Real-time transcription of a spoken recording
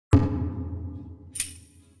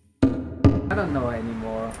I don't know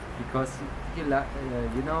anymore because you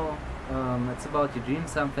know, it's about you dream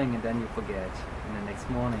something and then you forget in the next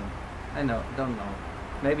morning. Don't know.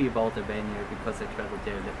 Maybe about Albania because I traveled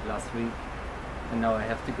there last week, and now I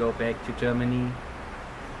have to go back to Germany,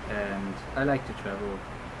 and I like to travel,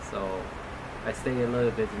 so I stay a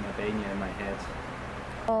little bit in Albania in my head.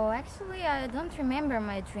 Oh, actually, I don't remember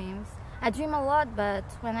my dreams. I dream a lot, but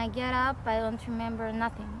when I get up, I don't remember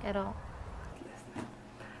nothing at all.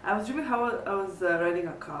 I was dreaming how I was riding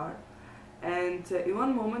a car, and in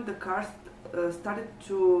one moment the car started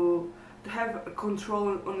to have a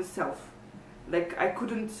control on itself. Like I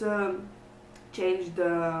couldn't change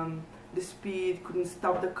the speed, couldn't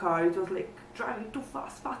stop the car. It was like driving too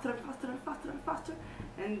fast, faster and faster and faster and faster.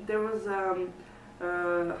 And there was how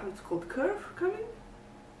it's called, curve coming.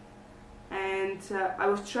 And I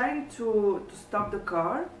was trying to stop the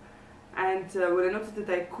car, and when I noticed that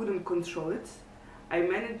I couldn't control it, I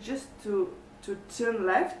managed just to turn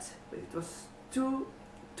left, but it was too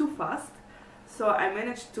fast. So I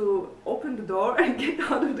managed to open the door and get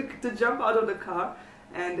out of to jump out of the car,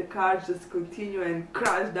 and the car just continued and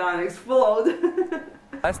crashed down and exploded.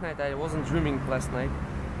 Last night I wasn't dreaming last night.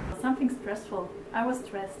 Something stressful. I was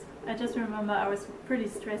stressed. I just remember I was pretty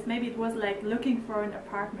stressed. Maybe it was like looking for an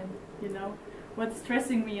apartment, you know, what's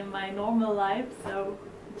stressing me in my normal life, so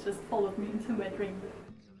it just followed me into my dream.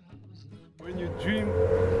 When you dream,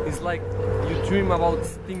 it's like you dream about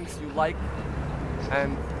things you like,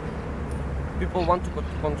 and people want to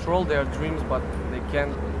control their dreams, but they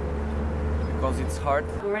can't because it's hard.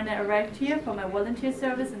 When I arrived here for my volunteer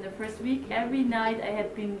service in the first week, every night I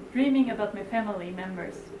had been dreaming about my family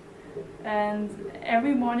members. And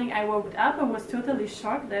every morning I woke up and was totally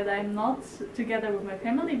shocked that I'm not together with my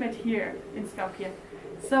family, but here in Skopje.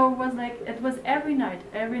 So it was every night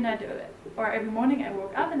or every morning I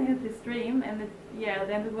woke up and I had this dream, and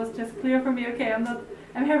then it was just clear for me, okay,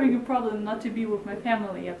 I'm having a problem not to be with my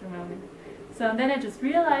family at the moment. So then I just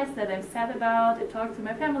realized that I'm sad about, I talked to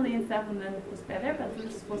my family and stuff, and then it was better, but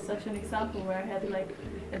this was such an example where I had like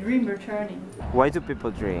a dream returning. Why do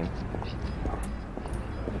people dream?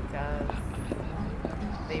 Because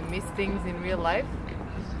they miss things in real life,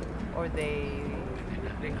 or they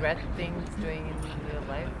regret things doing in real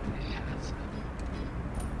life,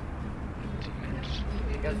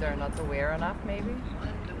 because they're not aware enough maybe,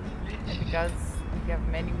 and because you have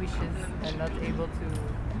many wishes and not able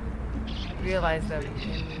to realize them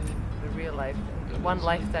in the real life, in one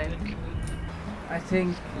lifetime. I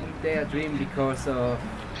think they are dream because of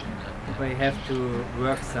they have to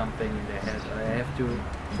work something in their head, or they have to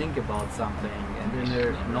think about something, and in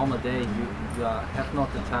a normal day you have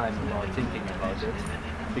not the time about thinking about it,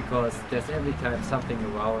 because there's every time something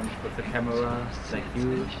around with the camera, like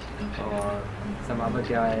you or some other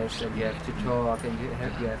guys, and you have to talk, and you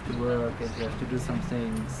have to work, and you have to do some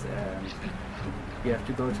things, and you have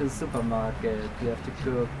to go to the supermarket, you have to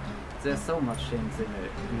cook. There's so much things in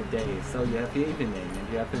a day. So you have the evening and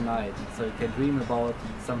you have the night. So you can dream about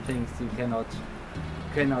some things you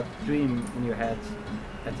cannot dream in your head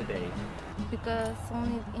at the day. Because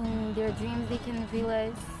only in their dreams they can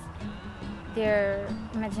realize their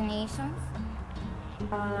imaginations.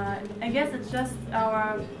 I guess it's just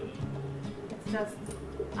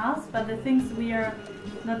us, but the things we are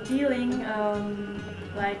not dealing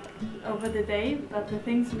like over the day, but the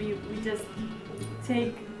things we just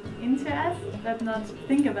take into us but not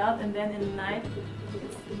think about, and then in the night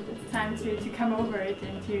it's time to come over it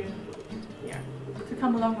and to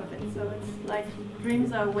come along with it. So it's like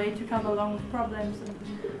dreams are a way to come along with problems and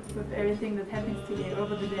with everything that happens to you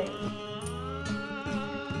over the day.